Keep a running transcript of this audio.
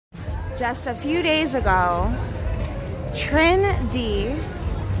just a few days ago, TREN-D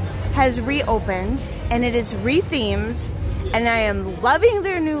has reopened and it is rethemed, and I am loving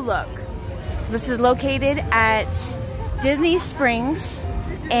their new look. This is located at Disney Springs,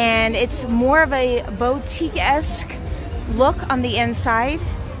 and it's more of a boutique-esque look on the inside.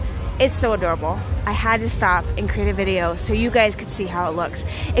 It's so adorable. I had to stop and create a video so you guys could see how it looks.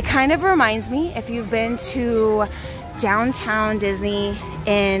 It kind of reminds me, if you've been to downtown Disney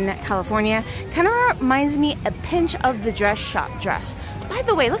in California, kind of reminds me a pinch of the dress shop dress. By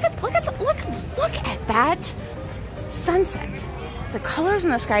the way, look at that sunset. The colors in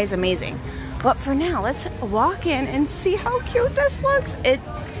the sky is amazing. But for now, let's walk in and see how cute this looks. It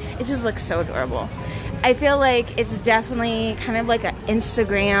just looks so adorable. I feel like it's definitely kind of like an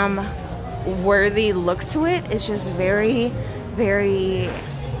Instagram worthy look to it. It's just very, very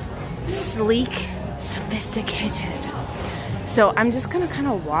sleek, sophisticated. So I'm just gonna kind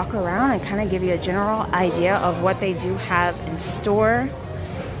of walk around and kind of give you a general idea of what they do have in store.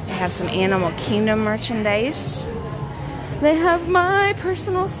 They have some Animal Kingdom merchandise. They have my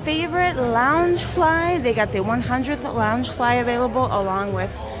personal favorite, Loungefly. They got the 100th Loungefly available along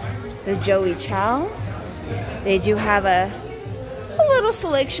with the Joey Chou. They do have a little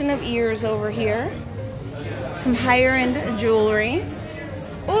selection of ears over here. Some higher end jewelry.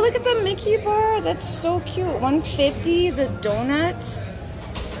 Oh, look at the Mickey bar. That's so cute. $150, the donut.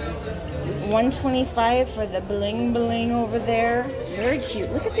 $125 for the bling bling over there. Very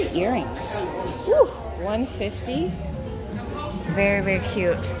cute. Look at the earrings. Woo, $150. Very, very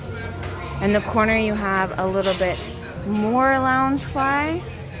cute. In the corner you have a little bit more Loungefly.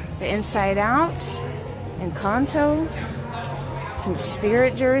 The inside out. Encanto. Some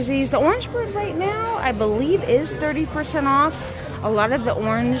Spirit jerseys. The Orange Bird right now, I believe, is 30% off. A lot of the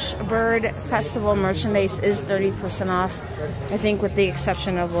Orange Bird Festival merchandise is 30% off. I think with the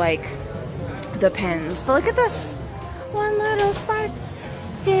exception of like the pens. But look at this. One little spark.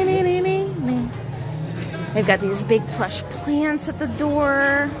 They've got these big plush plants at the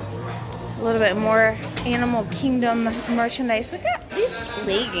door. A little bit more Animal Kingdom merchandise. Look at these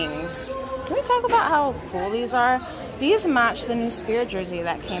leggings. Can we talk about how cool these are? These match the new Spirit jersey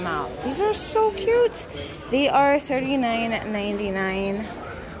that came out. These are so cute. They are $39.99.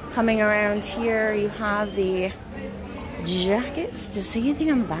 Coming around here, you have the jackets. Does it say anything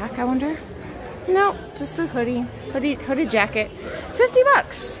on the back, I wonder? No, just a hooded jacket. 50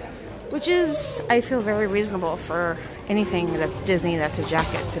 bucks, which is, I feel, very reasonable for anything that's Disney that's a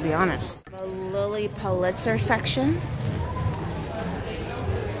jacket, to be honest. The Lily Pulitzer section.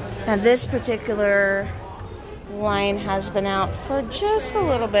 Now this particular line has been out for just a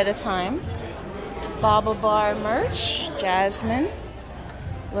little bit of time. Bobble Bar merch, Jasmine.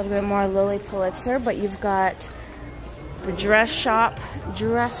 A little bit more Lily Pulitzer, but you've got the dress shop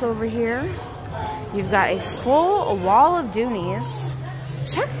dress over here. You've got a full wall of Doonies.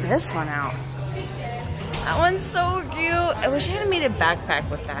 Check this one out. That one's so cute. I wish I had made a backpack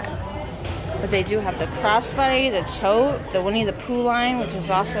with that. But they do have the crossbody, the tote, the Winnie the Pooh line, which is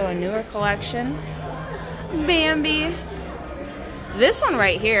also a newer collection. Bambi. This one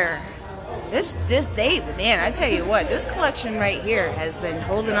right here. Man, I tell you what, this collection right here has been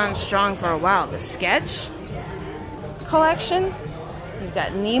holding on strong for a while. The Sketch collection. You've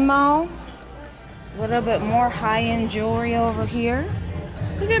got Nemo. A little bit more high-end jewelry over here.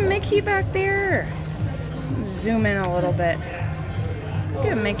 Look at Mickey back there. Zoom in a little bit. Look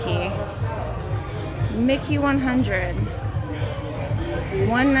at Mickey. Mickey 100.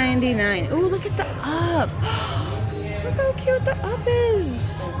 $199. Ooh, look at the up. Look how cute the up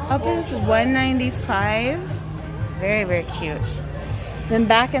is. Up is $195. Very, very cute. Then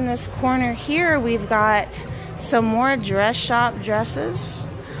back in this corner here, we've got some more dress shop dresses.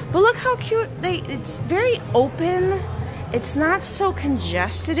 But look how cute it's very open. It's not so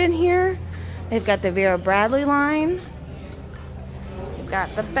congested in here. They've got the Vera Bradley line. They've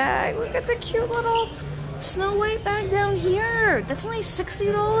got the bag. Look at the cute little Snow White bag down here. That's only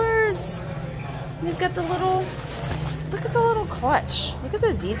 $60. They've got the little, look at the little clutch. Look at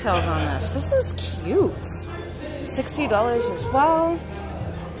the details on this. This is cute. $60 as well.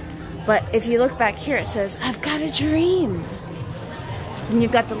 But if you look back here, it says, I've got a dream. And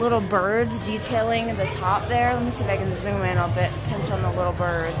you've got the little birds detailing the top there. Let me see if I can zoom in a bit, pinch on the little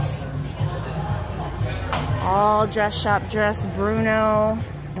birds. All dress shop dress, Bruno,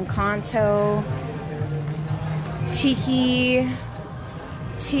 Encanto, Tiki.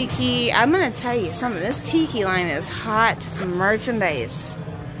 I'm gonna tell you something, this Tiki line is hot merchandise.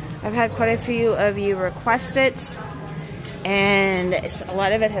 I've had quite a few of you request it, and a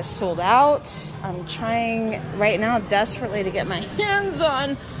lot of it has sold out. I'm trying right now desperately to get my hands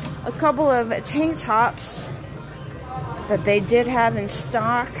on a couple of tank tops that they did have in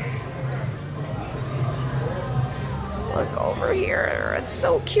stock. Look over here, it's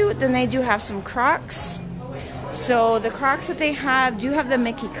so cute. Then they do have some Crocs. So the Crocs that they have do have the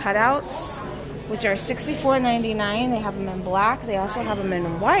Mickey cutouts, which are $64.99. They have them in black. They also have them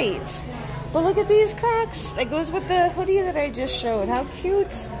in white. But look at these Crocs. That goes with the hoodie that I just showed. How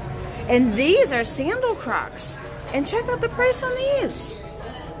cute. And these are sandal Crocs. And check out the price on these.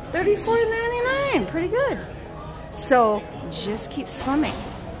 $34.99. Pretty good. So just keep swimming.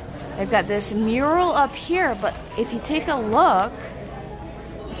 They've got this mural up here, but if you take a look,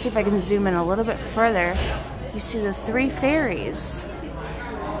 let's see if I can zoom in a little bit further. You see the 3 fairies.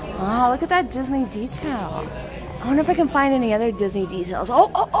 Oh, look at that Disney detail. I wonder if I can find any other Disney details.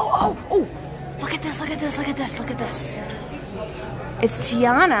 Oh, look at this, look at this, look at this, look at this. It's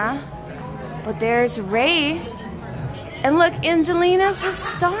Tiana, but there's Ray. And look, Angelina's the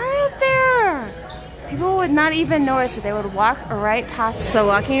star up there. People would not even notice it. They would walk right past it. So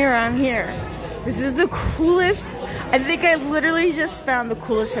walking around here, this is the coolest. I think I literally just found the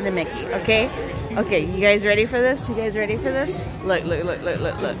coolest hidden Mickey, okay? Okay, you guys ready for this? You guys ready for this? Look, look, look, look,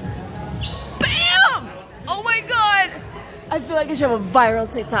 look, look. Bam! Oh my God! I feel like I should have a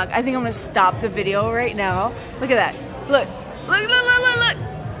viral TikTok. I think I'm gonna stop the video right now. Look at that. Look, look, look, look, look, look.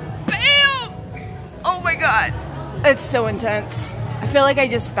 Bam! Oh my God. It's so intense. I feel like I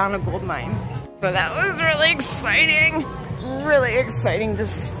just found a gold mine. So that was really exciting. Really exciting to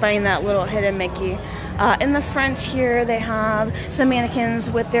find that little hidden Mickey. In the front here, they have some mannequins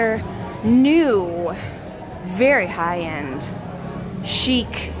with their new, very high-end,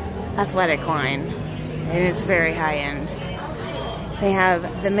 chic athletic line. And it's very high-end. They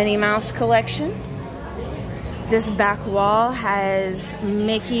have the Minnie Mouse collection. This back wall has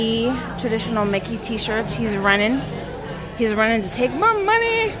Mickey, traditional Mickey t-shirts. He's running to take my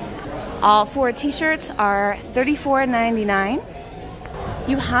money. All 4 t-shirts are $34.99.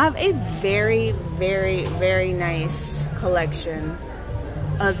 You have a very, very, very nice collection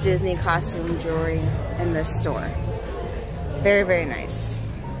of Disney costume jewelry in this store. Very, very nice.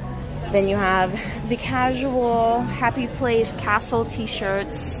 Then you have the casual Happy Place Castle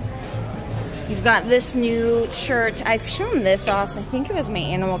t-shirts. You've got this new shirt. I've shown this off. I think it was my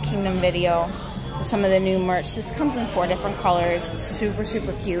Animal Kingdom video. Some of the new merch. This comes in 4 different colors. Super,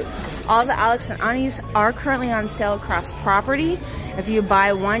 super cute. All the Alex and Ani's are currently on sale across property. If you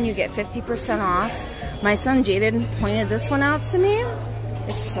buy one, you get 50% off. My son Jaden pointed this one out to me.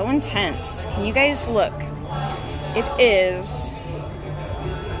 It's so intense. Can you guys look? It is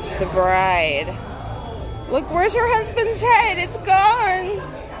the bride. Look, where's her husband's head? It's gone.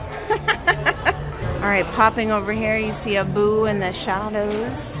 All right, popping over here, you see a Boo in the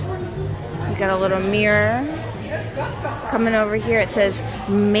shadows. You got a little mirror. Coming over here, it says,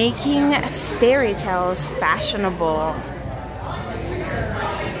 making fairy tales fashionable.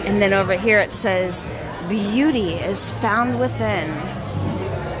 And then over here it says, beauty is found within.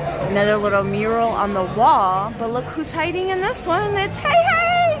 Another little mural on the wall, but look who's hiding in this one. It's Hey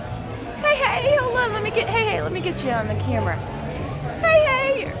Hey! Hey Hey, hold on, let me get you on the camera. Hey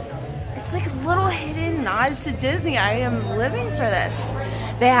Hey! It's like little hidden nods to Disney. I am living for this.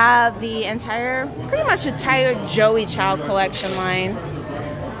 They have the pretty much entire Joey Chou collection line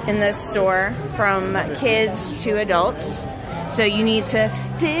in this store, from kids to adults. So you need to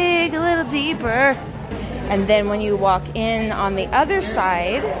dig a little deeper. And then when you walk in on the other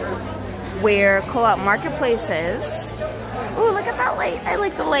side, where Co-op Marketplace is, oh, look at that light. I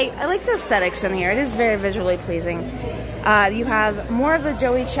like the light. I like the aesthetics in here. It is very visually pleasing. You have more of the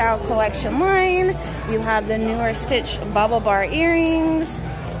Joey Chou collection line. You have the newer Stitch Bubble Bar earrings.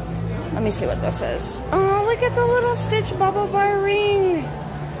 Let me see what this is. Oh, look at the little Stitch Bubble Bar ring.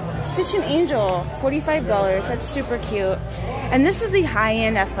 Stitch and Angel, $45. That's super cute. And this is the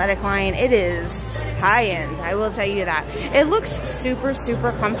high-end athletic line. It is high-end, I will tell you that. It looks super,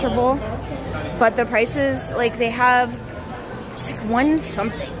 super comfortable. But the prices, like they have, it's like one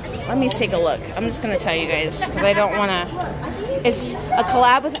something. Let me take a look. I'm just going to tell you guys because I don't want to. It's a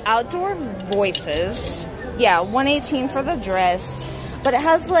collab with Outdoor Voices. Yeah, $118 for the dress. But it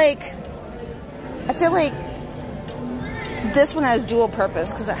has like, I feel like this one has dual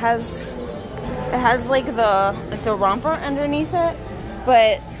purpose because it has like the romper underneath it,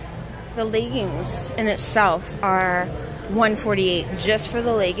 but the leggings in itself are $148 just for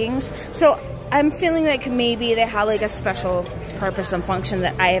the leggings. So I'm feeling like maybe they have like a special purpose and function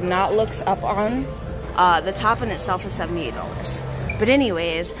that I have not looked up on. The top in itself is $78. But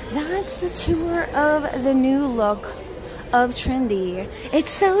anyways, that's the tour of the new look of Trendy.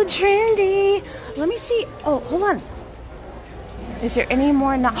 It's so trendy. Let me see. Oh, hold on. Is there any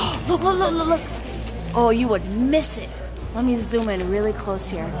more? No. Look, look, look, look, look. Oh, you would miss it. Let me zoom in really close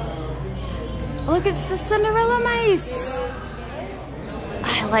here. Look, it's the Cinderella mice.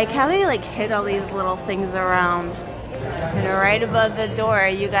 I like how they like hid all these little things around. And right above the door,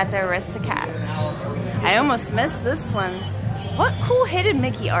 you got the Aristocats. I almost missed this one. What cool hidden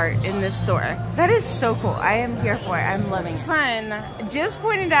Mickey art in this store. That is so cool. I am here for it. I'm loving it. Son just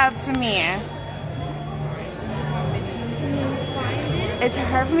pointed out to me. It's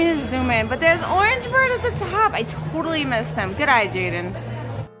hard for me to zoom in, but there's Orange Bird at the top. I totally missed him. Good eye, Jaden.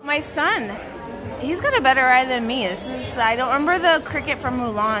 My son, he's got a better eye than me. I don't remember the cricket from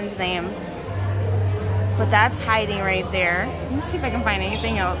Mulan's name, but that's hiding right there. Let me see if I can find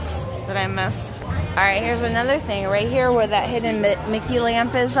anything else that I missed. All right, here's another thing right here where that hidden Mickey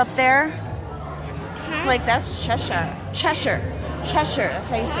lamp is up there. It's like, that's Cheshire. Cheshire. Cheshire, that's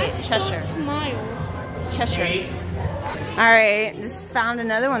how you say it, Cheshire. Cheshire. All right, just found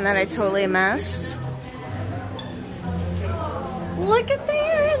another one that I totally missed. Look at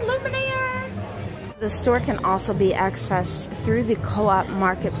there, Luminaire. The store can also be accessed through the Co-op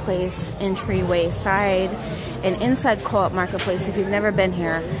Marketplace entryway side. And inside Co-op Marketplace, if you've never been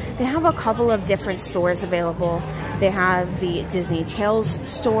here, they have a couple of different stores available. They have the Disney Tales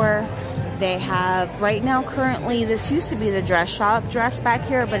store. They have, right now, currently, this used to be the dress shop dress back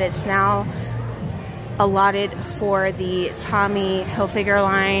here, but it's now allotted for the Tommy Hilfiger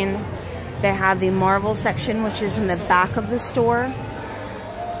line. They have the Marvel section, which is in the back of the store.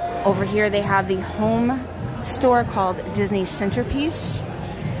 Over here they have the home store called Disney Centerpiece.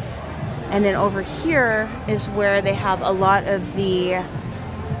 And then over here is where they have a lot of the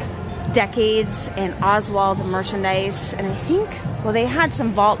Decades and Oswald merchandise. And I think, well, they had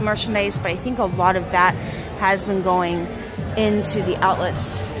some Vault merchandise, but I think a lot of that has been going into the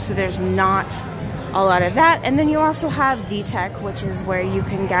outlets. So there's not a lot of that. And then you also have D-Tech, which is where you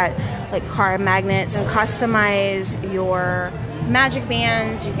can get like car magnets and customize your magic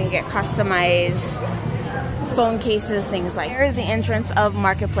bands. You can get customized phone cases, things like that. Here's the entrance of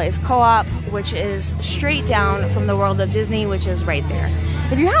Marketplace Co-op, which is straight down from the World of Disney, which is right there.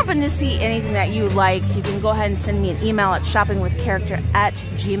 If you happen to see anything that you liked, you can go ahead and send me an email at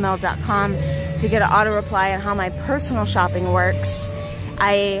shoppingwithcharacter@gmail.com to get an auto reply on how my personal shopping works.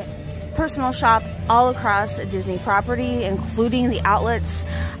 I personal shop all across a Disney property, including the outlets.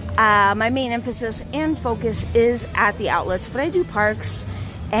 My main emphasis and focus is at the outlets, but I do parks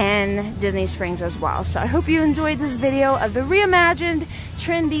and Disney Springs as well. So I hope you enjoyed this video of the reimagined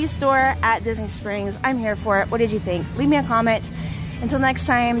TREN-D store at Disney Springs. I'm here for it. What did you think? Leave me a comment. Until next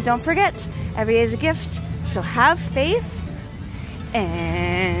time, don't forget, every day is a gift, so have faith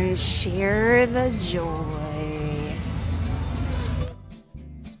and share the joy.